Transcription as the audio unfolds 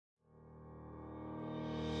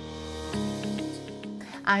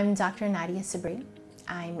I'm Dr. Nadia Sabri.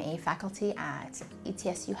 I'm a faculty at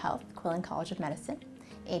ETSU Health, Quillen College of Medicine,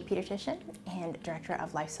 a pediatrician and director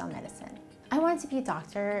of lifestyle medicine. I wanted to be a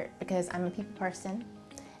doctor because I'm a people person.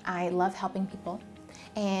 I love helping people,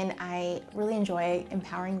 and I really enjoy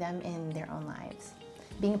empowering them in their own lives.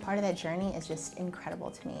 Being a part of that journey is just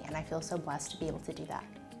incredible to me, and I feel so blessed to be able to do that.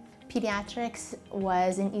 Pediatrics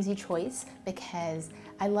was an easy choice because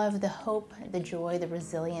I love the hope, the joy, the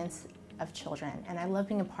resilience of children, and I love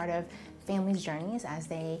being a part of families' journeys as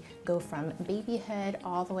they go from babyhood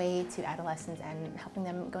all the way to adolescence and helping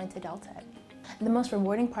them go into adulthood. The most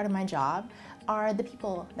rewarding part of my job are the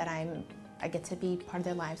people that I get to be part of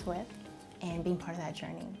their lives with and being part of that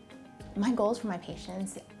journey. My goals for my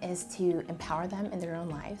patients is to empower them in their own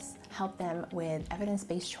lives, help them with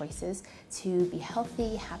evidence-based choices to be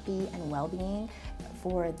healthy, happy, and well-being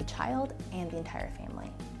for the child and the entire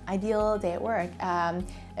family. Ideal day at work,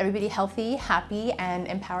 everybody healthy, happy, and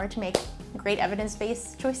empowered to make great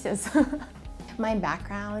evidence-based choices. My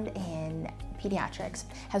background in pediatrics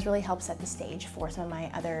has really helped set the stage for some of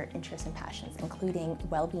my other interests and passions, including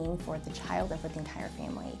well-being for the child and for the entire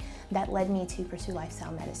family. That led me to pursue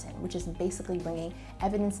lifestyle medicine, which is basically bringing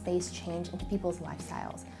evidence-based change into people's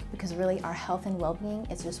lifestyles, because really our health and well-being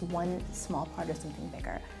is just one small part of something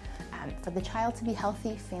bigger. For the child to be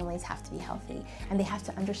healthy, families have to be healthy, and they have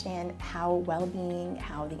to understand how well-being,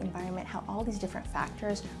 how the environment, how all these different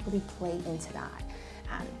factors really play into that.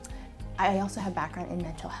 I also have background in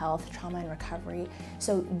mental health, trauma and recovery,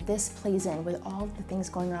 so this plays in with all the things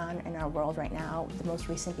going on in our world right now, the most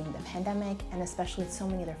recent being the pandemic, and especially with so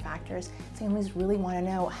many other factors. Families really want to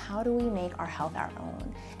know, how do we make our health our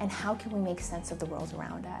own, and how can we make sense of the world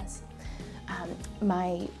around us?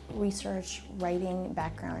 My research, writing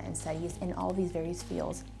background, and studies in all these various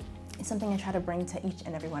fields is something I try to bring to each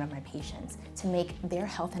and every one of my patients to make their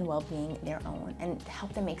health and well-being their own and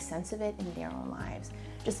help them make sense of it in their own lives.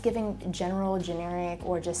 Just giving general, generic,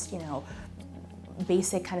 or just,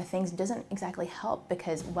 basic kind of things doesn't exactly help,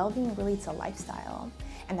 because well-being really is a lifestyle.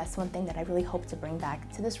 And that's one thing that I really hope to bring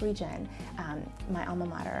back to this region, my alma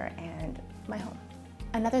mater and my home.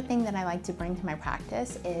 Another thing that I like to bring to my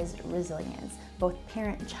practice is resilience, both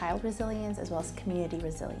parent-child resilience as well as community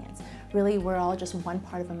resilience. Really, we're all just one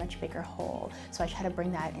part of a much bigger whole, so I try to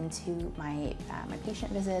bring that into my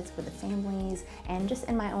patient visits with the families and just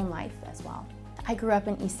in my own life as well. I grew up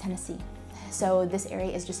in East Tennessee, so this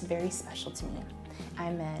area is just very special to me.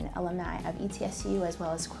 I'm an alumni of ETSU as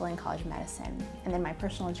well as Quillen College of Medicine, and then my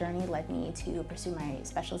personal journey led me to pursue my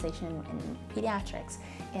specialization in pediatrics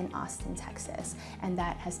in Austin, Texas, and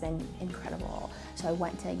that has been incredible. So I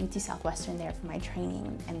went to UT Southwestern there for my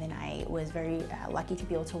training, and then I was very lucky to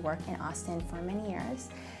be able to work in Austin for many years,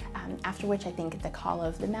 after which I think the call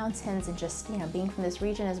of the mountains and just being from this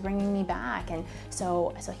region is bringing me back, and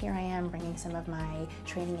so here I am bringing some of my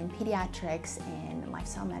training in pediatrics, in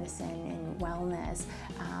lifestyle medicine, in wellness,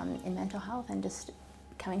 in mental health, and just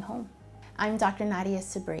coming home. I'm Dr. Nadia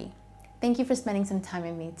Sabri. Thank you for spending some time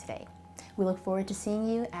with me today. We look forward to seeing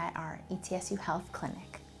you at our ETSU Health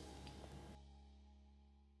Clinic.